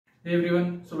Hey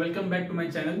everyone, so welcome back to my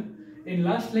channel. In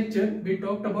last lecture, we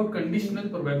talked about conditional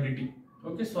probability.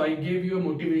 Okay, so I gave you a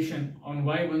motivation on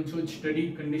why one should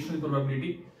study conditional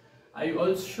probability. I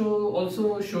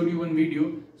also showed you one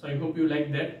video, so I hope you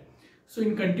like that. So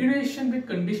in continuation with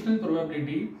conditional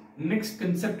probability, next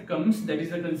concept comes, that is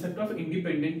the concept of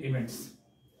independent events.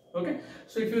 Okay,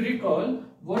 so if you recall,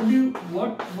 what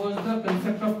was the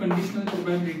concept of conditional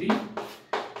probability?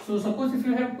 So suppose if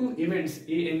you have two events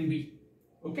A and B,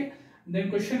 okay, then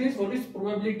question is what is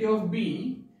probability of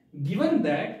B given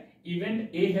that event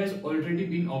A has already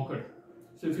been occurred.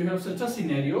 So if you have such a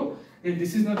scenario, then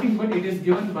this is nothing but it is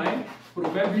given by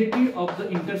probability of the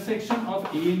intersection of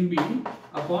A and B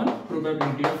upon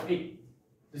probability of A.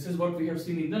 This is what we have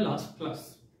seen in the last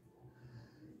class.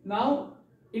 Now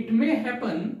it may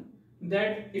happen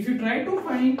that if you try to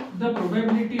find the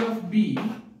probability of B,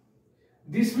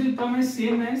 this will come as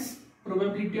same as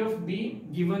probability of B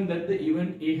given that the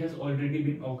event A has already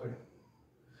been occurred.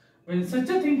 When such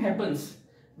a thing happens,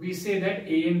 we say that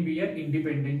A and B are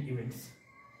independent events.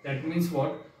 That means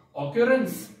what?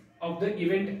 Occurrence of the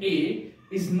event A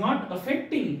is not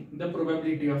affecting the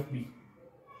probability of B.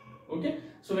 Okay?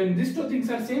 So when these two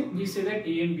things are same, we say that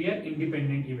A and B are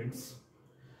independent events.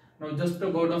 Now just a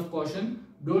word of caution,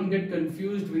 don't get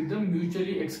confused with the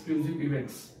mutually exclusive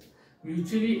events.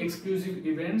 Mutually exclusive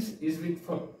events is with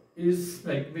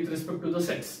respect to the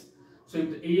sets. So if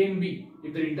the A and B,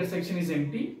 if the intersection is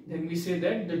empty, then we say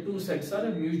that the two sets are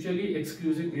mutually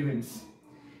exclusive events.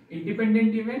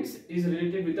 Independent events is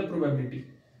related with the probability.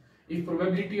 If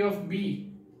probability of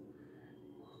B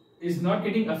is not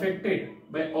getting affected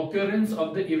by occurrence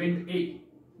of the event A,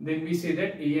 then we say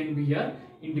that A and B are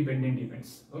independent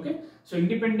events. Okay, so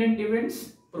independent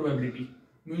events, probability.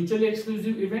 Mutually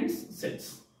exclusive events,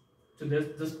 sets. So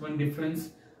there's just one difference.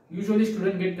 Usually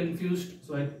students get confused,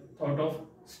 so I thought of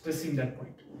stressing that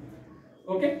point.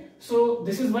 Okay, so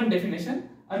this is one definition.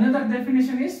 Another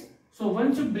definition is, so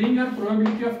once you bring your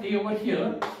probability of A over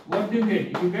here, what do you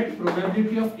get? You get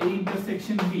probability of A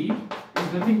intersection B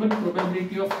is nothing but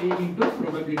probability of A into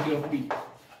probability of B.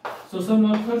 So some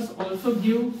authors also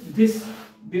give this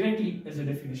directly as a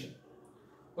definition.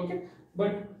 Okay,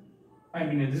 but I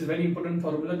mean this is very important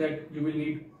formula that you will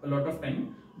need a lot of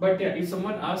time. But yeah, if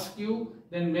someone asks you,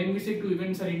 then when we say two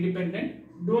events are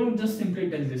independent, don't just simply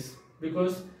tell this,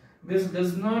 because this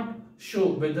does not show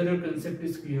whether your concept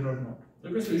is clear or not.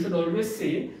 Okay, so you should always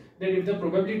say that if the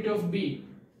probability of B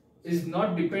is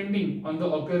not depending on the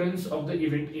occurrence of the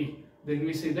event A, then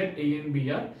we say that A and B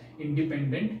are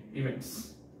independent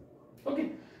events.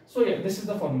 Okay, so yeah, this is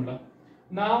the formula.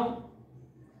 Now,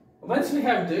 once we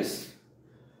have this,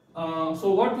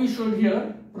 so what we showed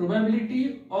here,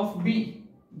 probability of B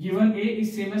given A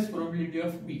is same as probability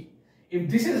of B. If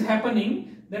this is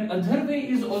happening, then other way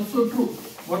is also true.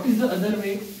 What is the other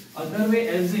way? Other way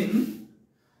as in,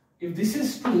 if this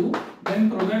is true,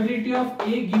 then probability of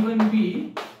A given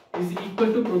B is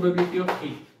equal to probability of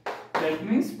A. That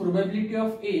means probability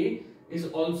of A is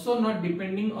also not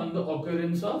depending on the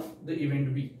occurrence of the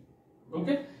event B.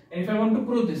 Okay? And if I want to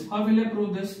prove this, how will I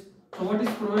prove this? So what is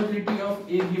probability of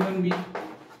A given B?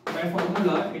 By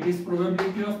formula, it is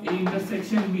probability of A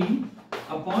intersection B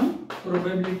upon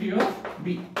probability of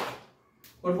B.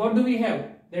 But what do we have?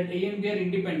 That A and B are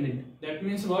independent. That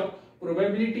means what?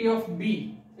 Probability of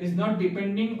B is not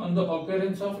depending on the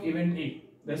occurrence of event A.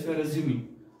 That's we are assuming.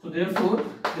 So therefore,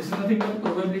 this is nothing but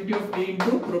probability of A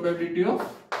into probability of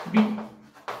B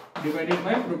divided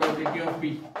by probability of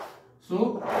B.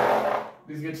 So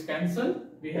this gets cancelled.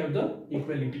 We have the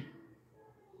equality.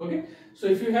 Okay. So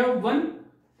if you have one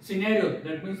scenario,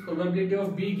 that means probability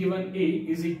of B given A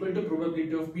is equal to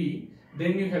probability of B,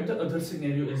 then you have the other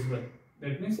scenario as well.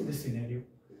 That means this scenario,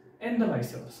 and the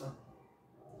vice versa.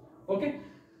 Okay,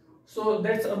 so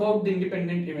that's about the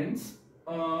independent events.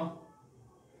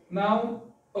 Now,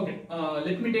 okay,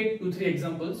 let me take 2-3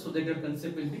 examples so that your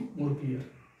concept will be more clear.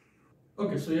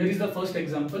 Okay, so here is the first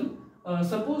example.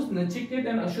 Suppose Nachiket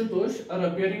and Ashutosh are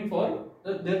appearing for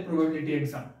their probability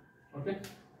exam. Okay.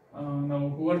 Now,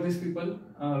 who are these people?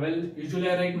 Well, usually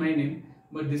I write my name,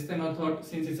 but this time I thought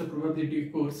since it's a probability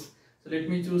course, so let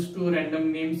me choose 2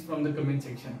 random names from the comment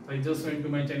section. So I just went to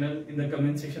my channel, in the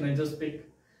comment section I just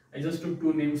took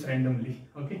 2 names randomly.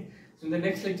 Okay. So in the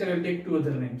next lecture I will take 2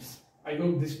 other names. I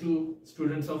hope these 2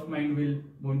 students of mine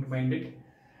won't mind it.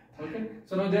 Okay.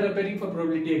 So now they are appearing for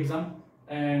probability exam,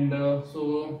 and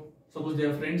so suppose they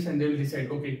are friends and they will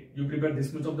decide, okay, you prepare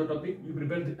this much of the topic, I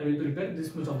will prepare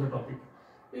this much of the topic.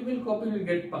 We will copy, will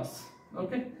get pass.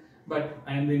 Okay, but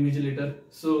I am the invigilator,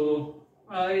 so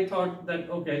I thought that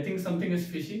okay, I think something is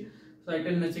fishy. So I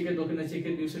tell Nachiket, okay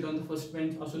Nachiket, you sit on the first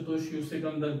bench, Ashutosh, you sit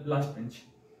on the last bench.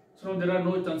 So now there are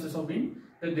no chances of being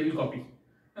that they will copy.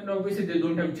 And obviously they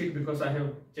don't have cheat because I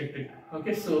have checked it.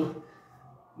 Okay, so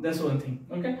that's one thing.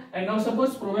 Okay, and now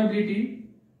suppose probability,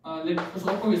 let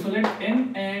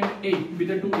N and A be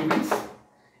the two events.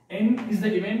 N is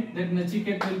the event that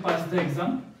Nachiket will pass the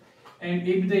exam, and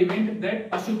A be the event that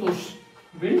Ashutosh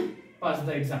will pass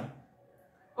the exam.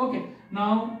 Okay,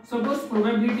 now suppose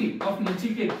probability of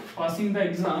Nachiket passing the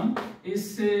exam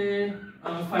is say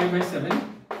 5 by 7,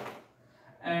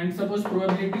 and suppose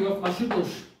probability of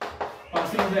Ashutosh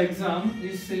passing the exam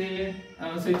is say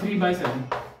 3 by 7.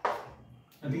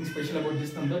 Nothing special about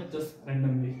this number, just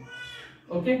randomly.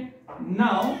 Okay,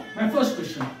 now my first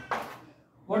question: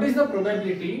 what is the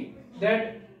probability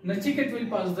that Nachiket will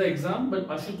pass the exam but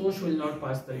Ashutosh will not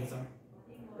pass the exam?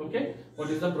 Okay, what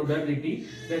is the probability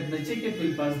that Nachiket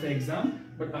will pass the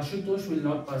exam but Ashutosh will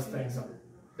not pass the exam?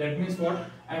 That means what?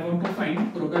 I want to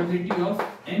find probability of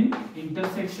N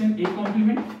intersection A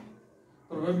complement.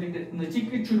 Probability that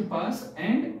Nachiket should pass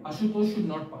and Ashutosh should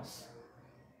not pass.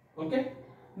 Okay,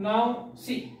 now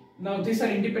see, now these are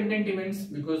independent events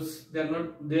because they are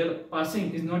not, their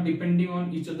passing is not depending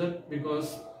on each other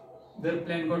because their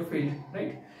plan got failed,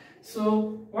 right?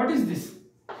 So what is this?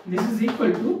 This is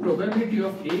equal to probability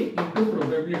of A into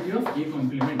probability of A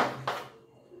complement.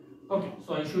 Okay,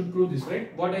 so I should prove this,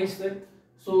 right? What I said.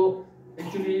 So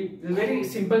actually, the very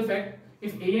simple fact: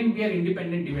 if A and B are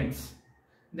independent events,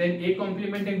 then A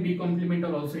complement and B complement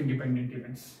are also independent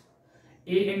events.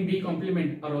 A and B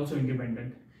complement are also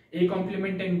independent. A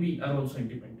complement and B are also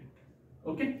independent.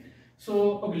 Okay.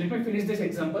 So okay, let me finish this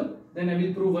example. Then I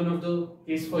will prove one of the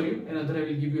case for you. Another I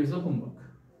will give you as a homework.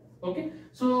 Okay.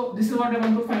 So this is what I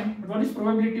want to find. What is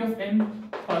probability of N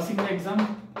passing the exam?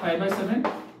 5 by 7.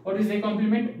 What is A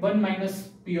complement? 1 minus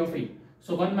P of A.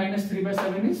 So 1 minus 3 by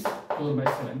 7 is 4 by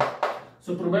 7.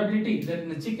 So probability that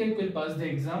Nachiket will pass the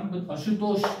exam but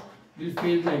Ashutosh will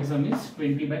fail the exam is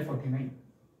 20 by 49.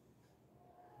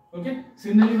 Okay.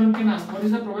 Similarly, one can ask, what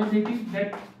is the probability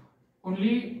that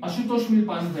only Ashutosh will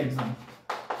pass the exam?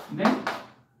 Then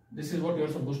this is what you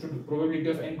are supposed to do: probability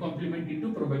of N complement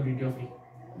into probability of A.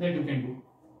 That you can do.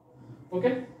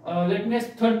 Okay. Let me ask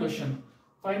third question.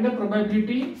 Find the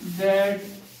probability that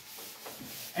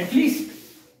at least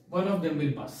one of them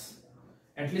will pass.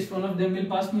 At least one of them will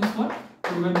pass means what?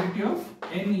 Probability of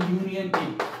N union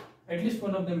A. At least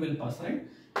one of them will pass, right?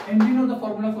 And we know the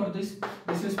formula for this.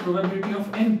 This is probability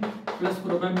of N plus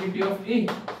probability of A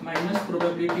minus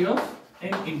probability of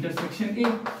N intersection A.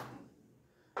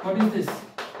 What is this?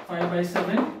 5 by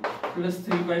 7 plus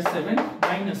 3 by 7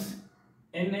 minus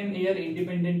N and A are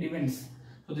independent events.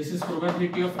 So this is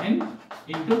probability of N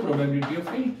into probability of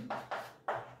A.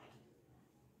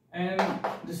 And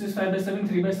this is 5 by 7,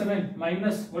 3 by 7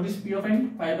 minus what is P of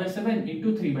N? 5 by 7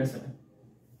 into 3 by 7.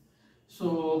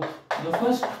 So the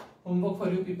first homework for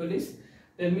you people is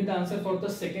tell me the answer for the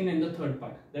second and the third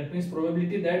part. That means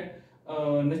probability that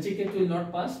Nachiket will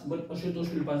not pass but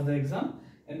Ashutosh will pass the exam,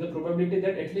 and the probability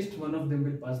that at least one of them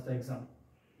will pass the exam.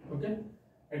 Okay,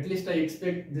 at least I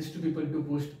expect these two people to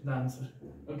post the answer.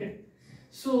 Okay,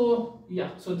 so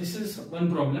yeah, so this is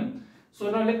one problem.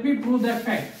 So now let me prove that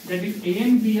fact that if A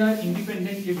and B are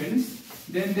independent events,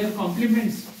 then their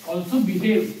complements also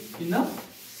behave in the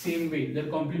same way. Their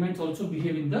complements also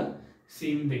behave in the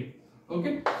same way.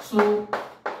 Okay, so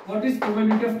what is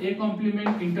probability of A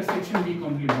complement intersection B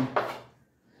complement?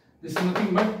 This is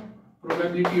nothing but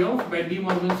probability of Venn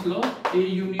Diagram's law, A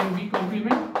union B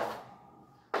complement.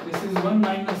 This is 1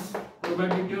 minus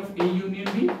probability of A union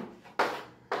B.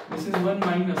 This is 1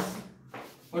 minus,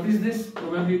 what is this?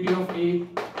 Probability of A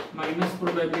minus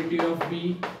probability of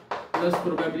B plus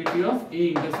probability of A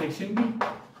intersection B.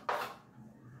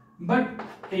 But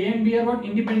A and B are what?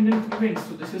 Independent events.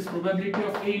 So this is probability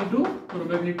of A into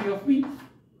probability of B.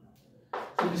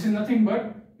 So this is nothing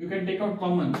but, you can take out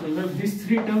common. So you have these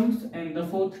three terms and the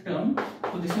fourth term.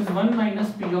 So this is 1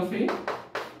 minus P of A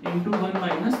into 1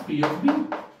 minus P of B.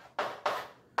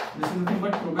 This is nothing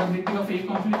but probability of A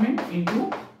complement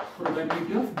into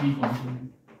probability of B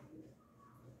complement.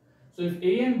 So if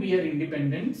A and B are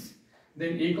independents,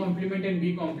 then A complement and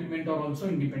B complement are also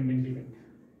independent event.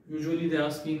 Usually they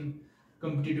ask in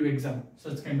competitive exam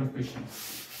such kind of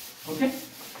questions. Okay,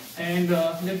 and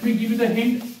let me give you the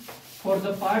hint for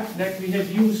the part that we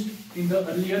have used in the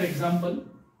earlier example.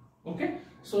 Okay,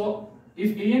 so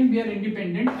if A and B are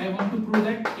independent, I want to prove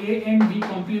that A and B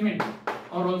complement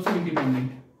are also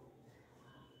independent.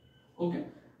 Okay,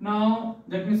 now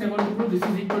that means I want to prove this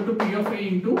is equal to P of A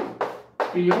into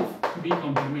P of B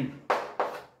complement.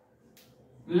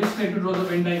 Let's try to draw the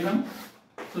Venn diagram.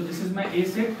 So this is my A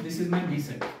set, this is my B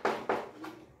set.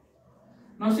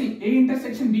 Now see, A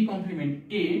intersection B complement.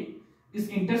 A is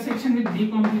intersection with B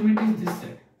complement is this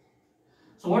set.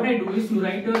 So what I do is you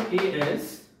write your A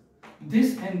as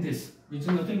this and this, which is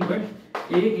nothing but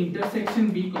A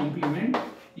intersection B complement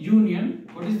union.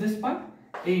 What is this part?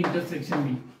 A intersection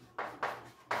B.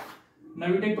 Now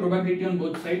you take probability on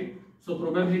both sides. So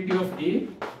probability of A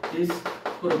is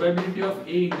probability of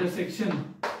A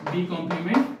intersection B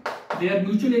complement. They are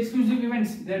mutually exclusive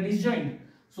events. They are disjoint.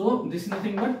 So this is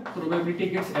nothing but probability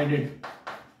gets added.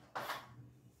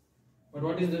 But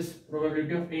what is this?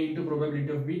 Probability of A into probability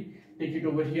of B. Take it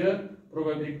over here.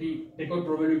 Probability. Take out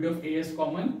probability of A as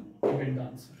common. You get the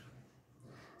answer.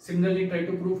 Similarly, try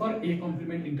to prove for A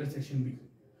complement intersection B.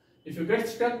 If you get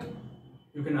stuck,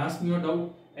 you can ask me your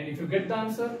doubt, and if you get the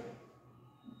answer,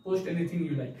 post anything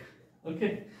you like.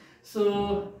 Okay.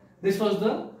 So this was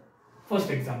the first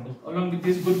example along with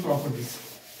these good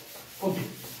properties. Okay.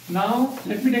 Now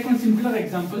let me take one simpler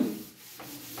example.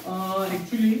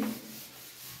 Actually,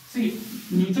 see,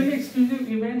 mutually exclusive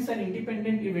events and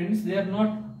independent events, they are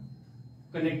not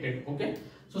connected. Okay.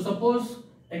 So suppose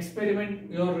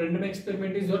experiment, your random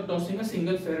experiment is you are tossing a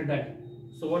single fair die.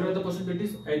 So what are the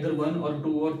possibilities? Either 1 or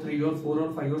 2 or 3 or 4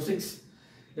 or 5 or 6.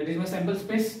 That is my sample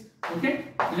space. Okay.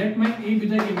 Let my A be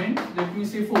the event. Let me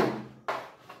say 4.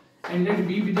 And let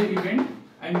B be the event.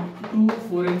 And 2,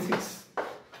 4 and 6.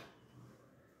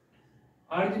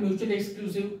 Are they mutually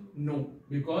exclusive? No,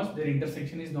 because their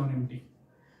intersection is non-empty.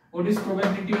 What is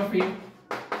probability of A?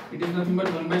 It is nothing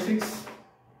but 1 by 6.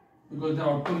 Because the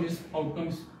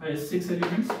outcome has 6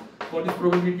 elements. What is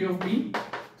probability of B?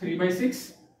 3 by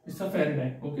 6. It's a fair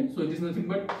die. Okay, so it is nothing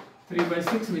but 3 by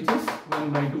 6, which is 1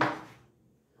 by 2.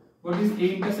 What is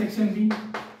A intersection B?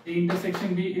 A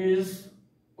intersection B is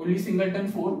only singleton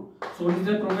 4. So what is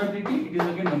the probability? It is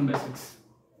again 1 by 6.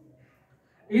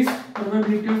 Is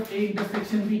probability of A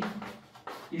intersection B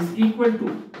is equal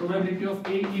to probability of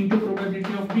A into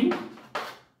probability of B?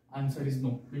 Answer is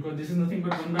no, because this is nothing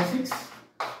but 1 by 6.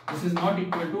 This is not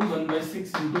equal to 1 by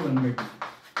 6 into 1 by 2.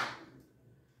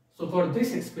 So for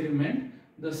this experiment,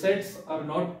 the sets are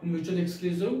not mutually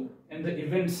exclusive and the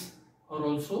events are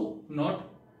also not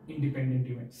independent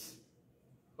events.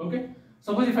 Okay.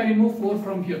 Suppose if I remove 4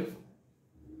 from here,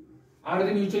 are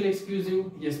they mutually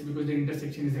exclusive? Yes, because the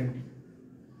intersection is empty.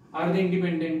 Are they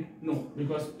independent? No,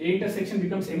 because A intersection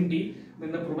becomes empty,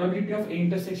 then the probability of A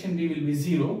intersection B will be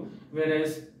 0,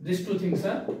 whereas these two things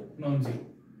are non-zero.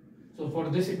 So for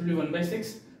this it will be 1 by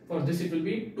 6, for this it will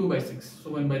be 2 by 6,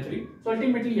 so 1 by 3. So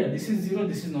ultimately, yeah, this is 0,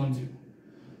 this is non-zero.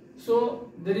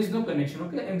 So there is no connection,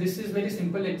 okay, and this is very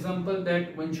simple example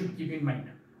that one should keep in mind.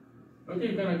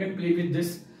 Okay, you can again play with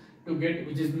this to get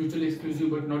which is mutually exclusive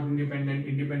but not independent,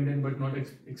 independent but not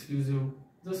exclusive.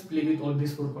 Just play with all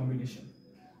these 4 combinations.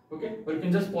 Okay, or you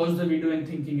can just pause the video and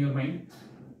think in your mind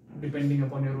depending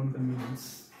upon your own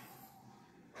convenience.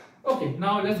 Okay,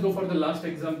 now let's go for the last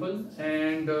example,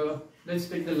 and let's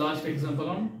take the last example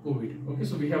on COVID. Okay,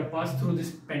 so we have passed through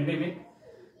this pandemic.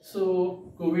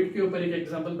 So COVID के ऊपर एक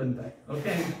example बनता है.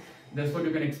 Okay, and that's what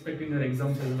you can expect in your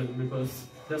exams as well, because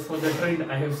that's what the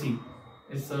trend I have seen.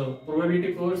 It's a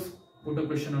probability course, put a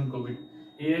question on COVID.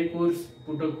 AI course,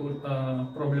 put a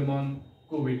problem on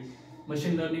COVID.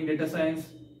 Machine learning, data science,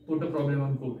 put a problem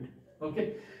on COVID.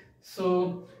 Okay,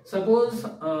 so suppose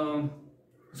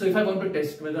so if I want to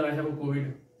test whether I have a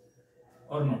COVID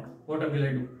or not, what will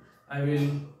I do? I will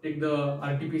take the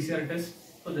RT-PCR test.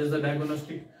 So there's the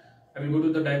diagnostic. I will go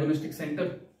to the diagnostic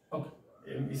center. Okay,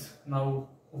 it's now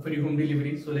offering home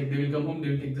delivery. So like they will come home,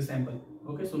 they will take the sample.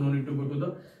 Okay, so no need to go to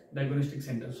the diagnostic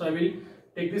center. So I will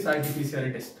take this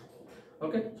RT-PCR test.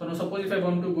 Okay, so now suppose if I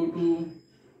want to go to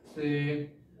say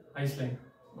Iceland,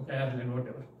 okay, Ireland,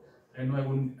 whatever. I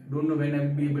know don't know when I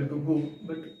will be able to go,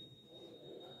 but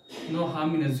no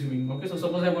harm in assuming. Okay, so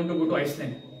suppose I want to go to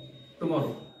Iceland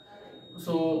tomorrow.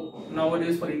 So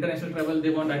nowadays for international travel, they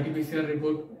want RT-PCR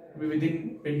report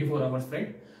within 24 hours,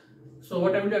 right? So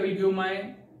what I will do, I will give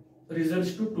my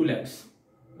results to 2 labs.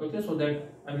 Okay, so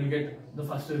that I will get the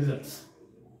faster results.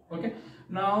 Okay,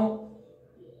 now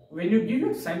when you give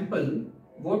a sample,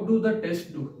 what do the tests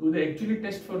do? Do they actually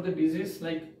test for the disease?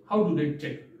 Like how do they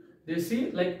check? They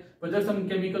see like whether some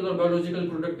chemical or biological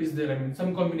product is there, I mean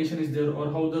some combination is there,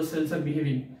 or how the cells are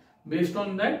behaving. Based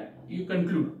on that, you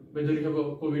conclude whether you have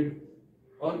a COVID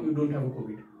or you don't have a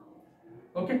COVID.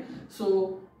 Okay,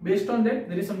 so based on that,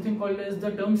 there is something called as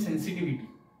the term sensitivity.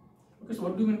 Okay, so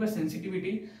what do you mean by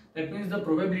sensitivity? That means the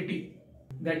probability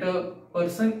that a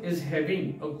person is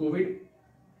having a COVID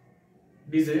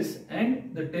disease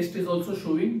and the test is also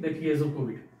showing that he has a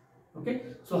COVID. Okay,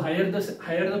 so higher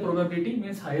the probability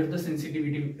means higher the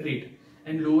sensitivity rate,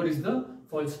 and lower is the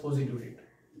false positive rate.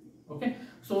 Okay,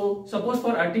 so suppose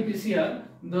for RT-PCR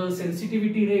the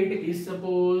sensitivity rate is,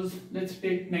 suppose let's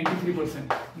take 93%.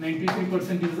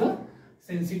 93% is the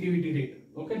sensitivity rate.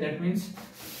 Okay, that means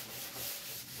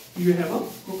you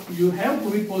have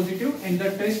COVID positive, and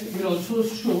the test will also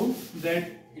show that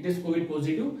it is COVID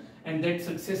positive, and that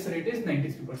success rate is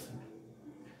 93%.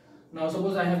 Now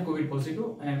suppose I have COVID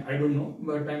positive and I don't know,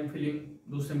 but I am feeling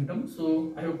those symptoms.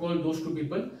 So I have called those two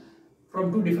people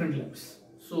from two different labs.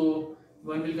 So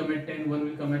one will come at 10, one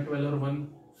will come at 12 or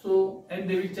 1. So, and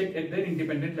they will check at their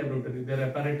independent laboratory. Their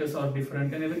apparatus are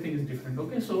different and everything is different.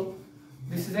 Okay, so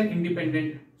this is an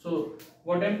independent. So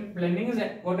what I'm planning is,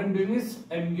 what I'm doing is,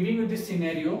 I'm giving you this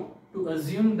scenario to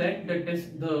assume that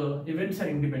the events are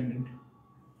independent.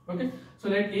 Okay, so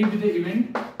let A be the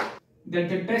event that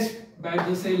the test by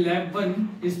the say lab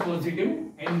 1 is positive,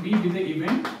 and B be the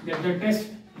event that the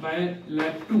test by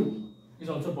lab 2 is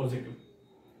also positive.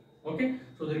 Okay,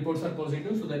 so the reports are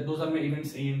positive, so that those are my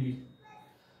events A and B.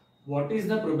 What is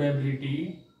the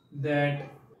probability that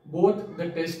both the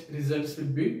test results will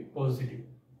be positive?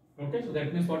 Okay, so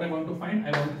that means what I want to find,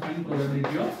 I want to find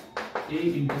probability of A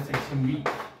intersection B.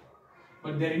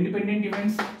 But they are independent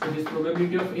events, so this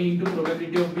probability of A into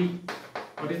probability of B.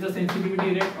 What is the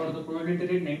sensitivity rate or the probability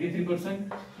rate?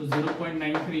 93%. So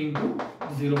 0.93 into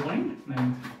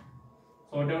 0.93.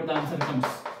 So whatever the answer comes.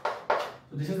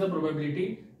 So this is the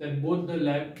probability that both the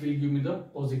lab will give me the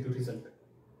positive result.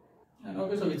 And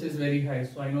okay, so which is very high.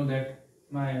 So I know that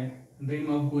my dream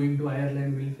of going to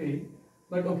Ireland will fail.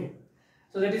 But okay.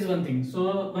 So that is one thing.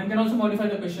 So one can also modify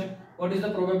the question. What is the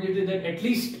probability that at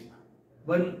least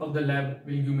one of the lab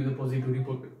will give me the positive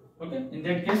report? Okay, in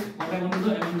that case, what I want to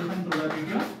do, I want to find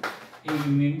probability of A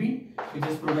union B, which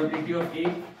is probability of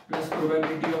A plus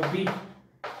probability of B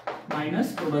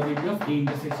minus probability of A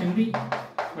intersection B.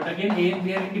 But again, A and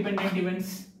B are independent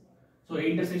events. So A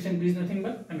intersection B is nothing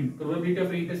but, probability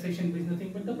of A intersection B is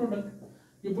nothing but the product.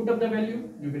 You put up the value,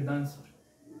 you get the answer.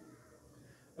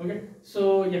 Okay,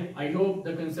 so yeah, I hope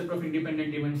the concept of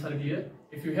independent events are clear.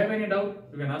 If you have any doubt,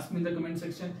 you can ask me in the comment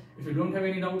section. If you don't have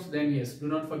any doubts, then yes, do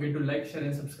not forget to like, share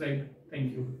and subscribe.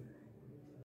 Thank you.